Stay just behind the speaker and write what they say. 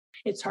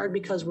It's hard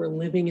because we're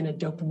living in a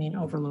dopamine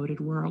overloaded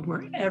world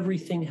where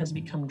everything has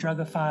become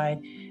drugified,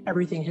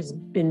 everything has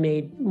been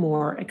made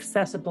more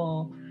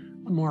accessible,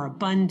 more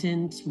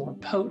abundant, more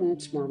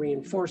potent, more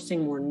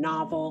reinforcing, more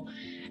novel.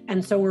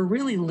 And so we're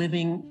really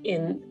living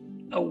in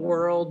a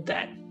world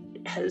that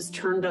has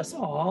turned us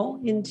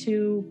all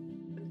into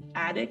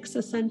addicts,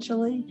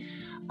 essentially,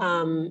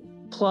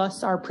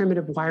 plus our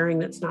primitive wiring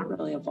that's not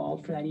really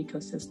evolved for that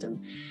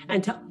ecosystem.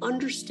 And to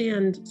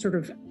understand sort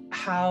of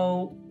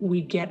how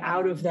we get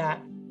out of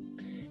that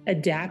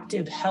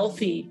adaptive,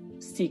 healthy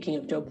seeking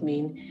of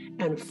dopamine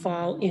and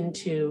fall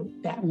into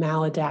that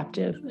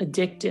maladaptive,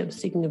 addictive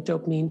seeking of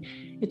dopamine,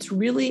 it's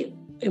really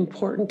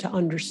important to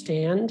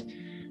understand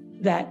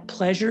that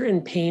pleasure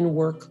and pain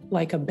work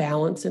like a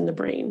balance in the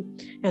brain,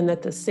 and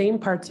that the same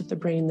parts of the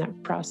brain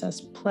that process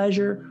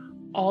pleasure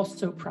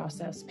also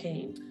process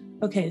pain.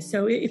 Okay,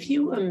 so if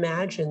you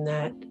imagine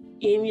that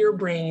in your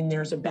brain,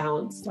 there's a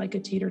balance like a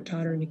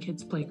teeter-totter in a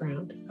kid's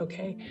playground,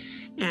 okay?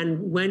 And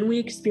when we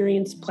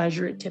experience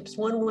pleasure, it tips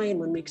one way, and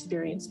when we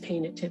experience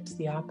pain, it tips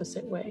the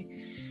opposite way.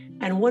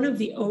 And one of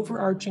the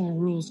overarching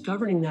rules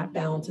governing that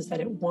balance is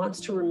that it wants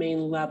to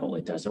remain level.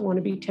 It doesn't want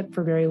to be tipped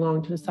for very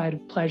long to the side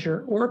of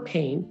pleasure or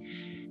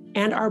pain.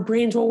 And our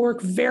brains will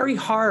work very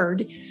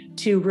hard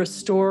to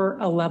restore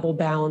a level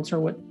balance,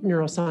 or what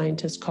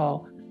neuroscientists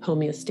call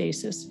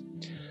homeostasis.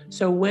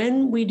 So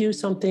when we do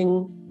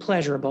something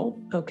pleasurable,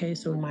 okay,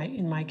 so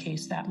in my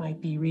case, that might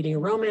be reading a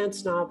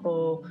romance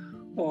novel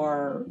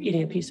or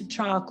eating a piece of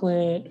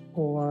chocolate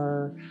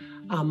or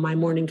my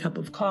morning cup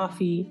of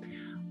coffee,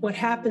 what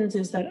happens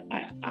is that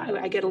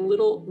I get a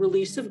little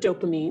release of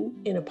dopamine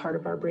in a part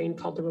of our brain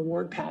called the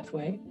reward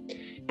pathway,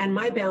 and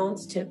my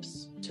balance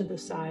tips to the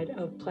side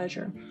of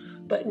pleasure.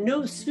 But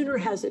no sooner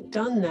has it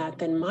done that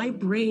than my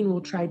brain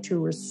will try to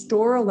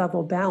restore a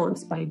level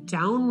balance by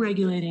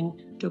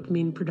downregulating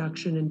dopamine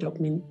production and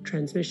dopamine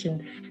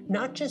transmission,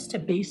 not just to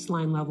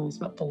baseline levels,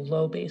 but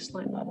below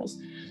baseline levels.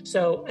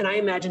 So, and I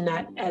imagine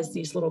that as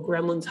these little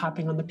gremlins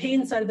hopping on the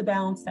pain side of the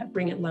balance that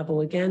bring it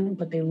level again,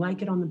 but they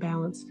like it on the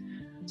balance.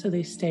 So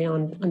they stay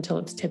on until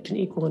it's tipped an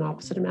equal and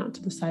opposite amount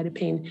to the side of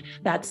pain.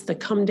 That's the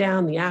come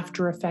down, the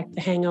after effect,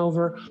 the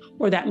hangover,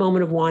 or that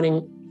moment of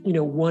wanting,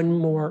 one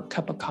more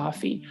cup of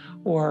coffee,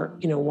 or,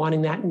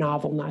 wanting that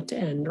novel not to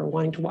end, or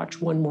wanting to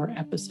watch one more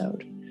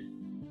episode.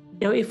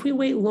 Now, if we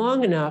wait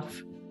long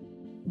enough,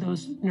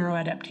 those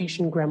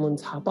neuroadaptation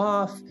gremlins hop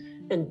off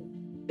and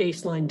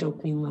baseline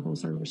dopamine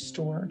levels are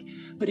restored.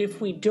 But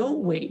if we don't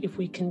wait, if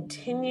we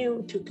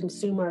continue to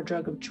consume our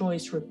drug of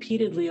choice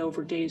repeatedly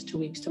over days to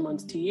weeks to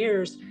months to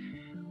years,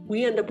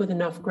 we end up with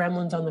enough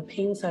gremlins on the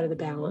pain side of the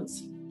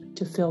balance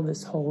to fill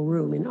this whole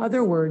room. In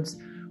other words,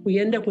 we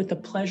end up with a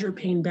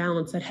pleasure-pain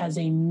balance that has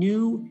a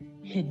new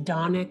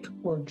hedonic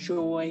or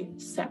joy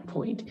set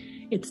point.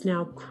 It's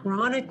now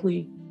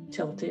chronically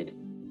tilted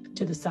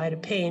to the side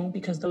of pain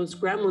because those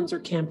gremlins are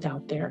camped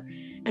out there,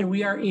 and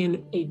we are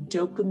in a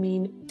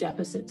dopamine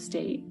deficit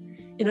state.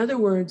 In other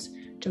words,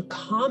 to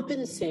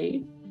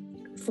compensate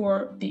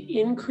for the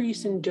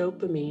increase in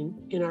dopamine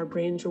in our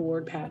brain's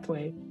reward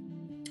pathway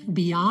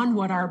beyond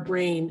what our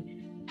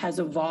brain has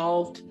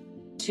evolved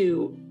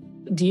to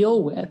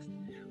deal with,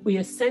 we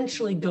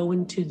essentially go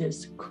into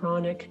this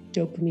chronic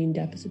dopamine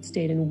deficit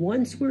state. And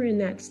once we're in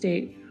that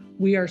state,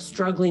 we are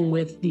struggling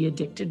with the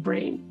addicted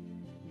brain.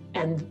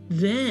 And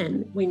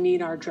then we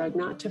need our drug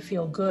not to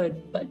feel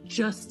good, but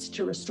just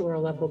to restore a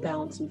level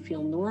balance and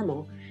feel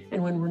normal.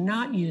 And when we're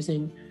not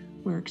using,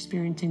 we're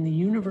experiencing the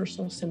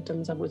universal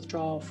symptoms of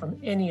withdrawal from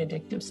any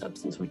addictive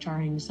substance, which are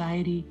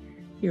anxiety,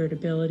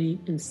 irritability,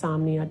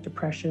 insomnia,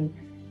 depression,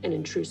 and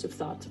intrusive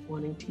thoughts of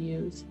wanting to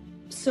use.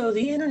 So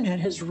the internet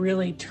has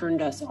really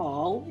turned us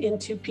all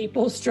into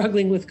people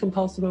struggling with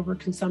compulsive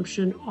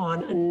overconsumption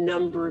on a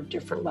number of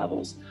different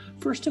levels.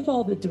 First of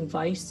all, the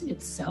device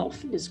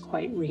itself is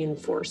quite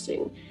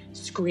reinforcing.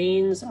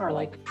 Screens are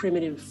like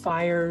primitive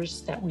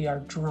fires that we are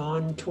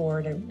drawn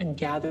toward and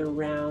gather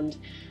around.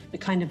 The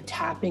kind of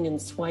tapping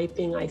and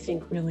swiping, I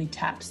think, really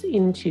taps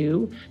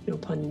into, no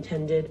pun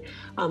intended,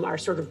 our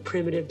sort of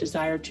primitive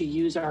desire to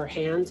use our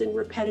hands in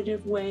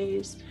repetitive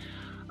ways.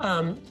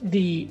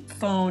 The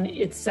phone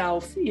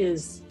itself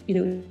is,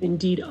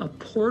 indeed a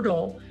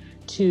portal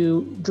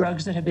to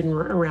drugs that have been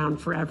around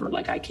forever.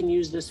 Like I can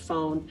use this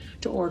phone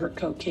to order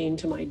cocaine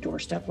to my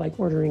doorstep, like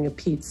ordering a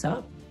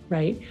pizza,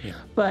 right? Yeah.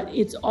 But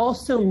it's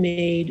also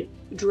made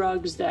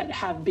drugs that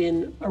have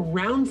been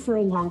around for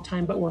a long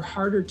time, but were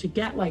harder to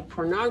get, like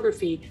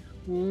pornography,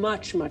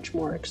 much, much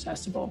more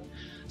accessible.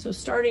 So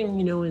starting,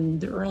 in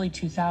the early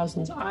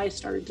 2000s, I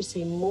started to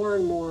see more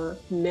and more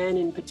men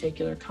in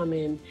particular come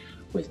in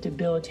with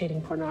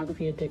debilitating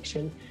pornography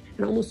addiction.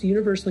 And almost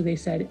universally, they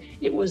said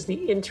it was the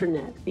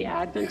internet, the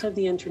advent of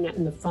the internet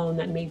and the phone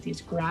that made these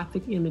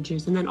graphic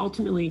images, and then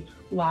ultimately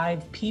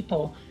live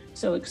people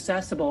so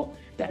accessible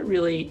that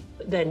really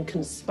then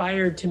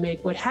conspired to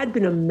make what had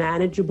been a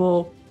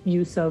manageable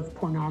use of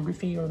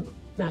pornography or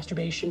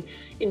masturbation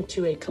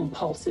into a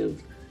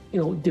compulsive,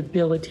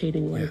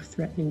 debilitating,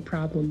 life-threatening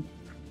problem.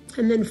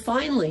 And then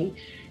finally,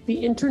 the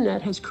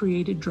internet has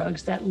created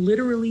drugs that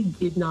literally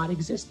did not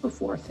exist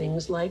before,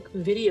 things like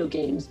video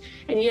games.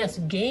 And yes,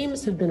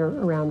 games have been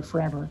around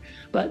forever,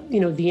 but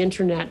the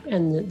internet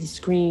and the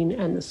screen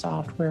and the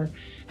software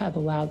have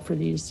allowed for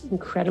these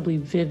incredibly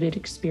vivid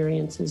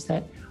experiences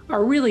that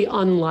are really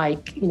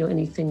unlike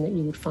anything that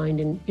you would find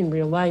in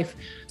real life.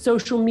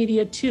 Social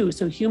media too.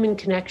 So human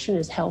connection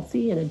is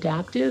healthy and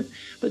adaptive,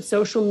 but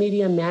social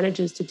media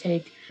manages to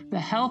take the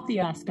healthy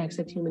aspects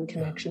of human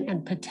connection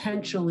and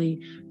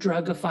potentially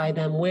drugify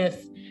them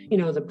with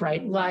the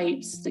bright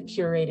lights, the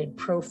curated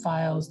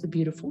profiles, the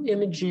beautiful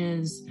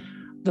images,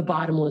 the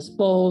bottomless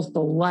bowls,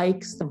 the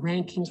likes, the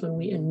rankings. When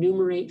we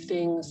enumerate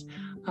things,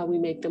 we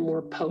make them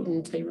more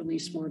potent, they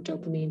release more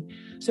dopamine.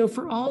 So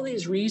for all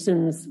these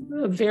reasons,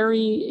 a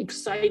very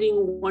exciting,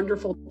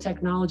 wonderful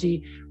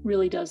technology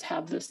really does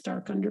have this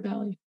dark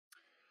underbelly.